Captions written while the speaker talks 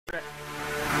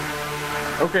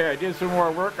Okay, I did some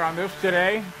more work on this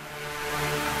today.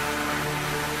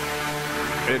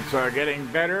 It's getting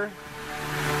better.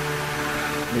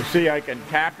 You see I can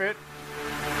tap it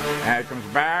and it comes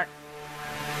back,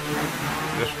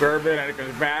 disturb it and it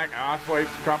comes back, oscillates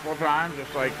a couple of times,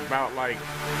 just like about like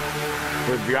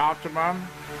with the Optimum.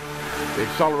 The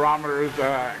accelerometer's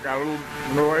got a little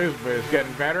noise, but it's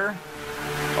getting better.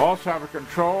 Also have a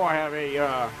control. I have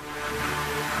a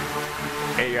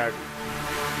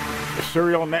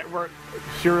serial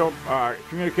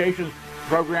communications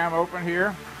program open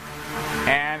here,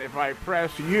 and if I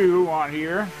press U on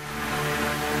here,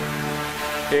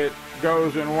 it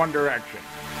goes in one direction.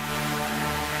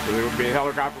 So there would be a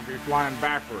helicopter would be flying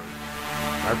backwards.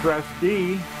 If I press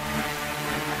D,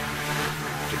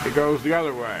 it goes the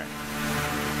other way.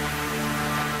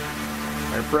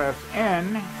 If I press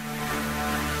N,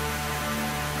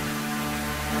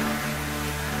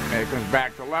 and it comes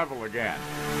back to level again.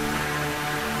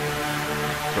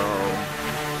 So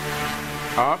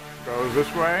up goes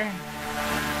this way.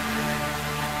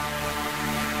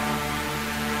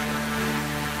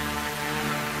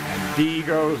 And D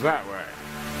goes that way.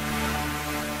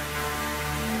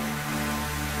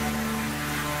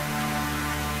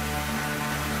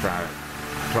 Try to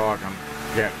talk and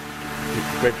get the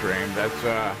picture aimed. That's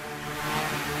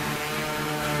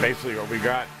basically what we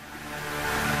got.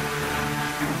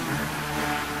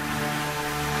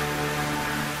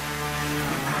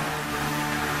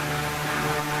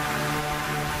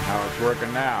 How it's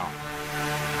working now.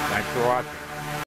 Thanks for watching.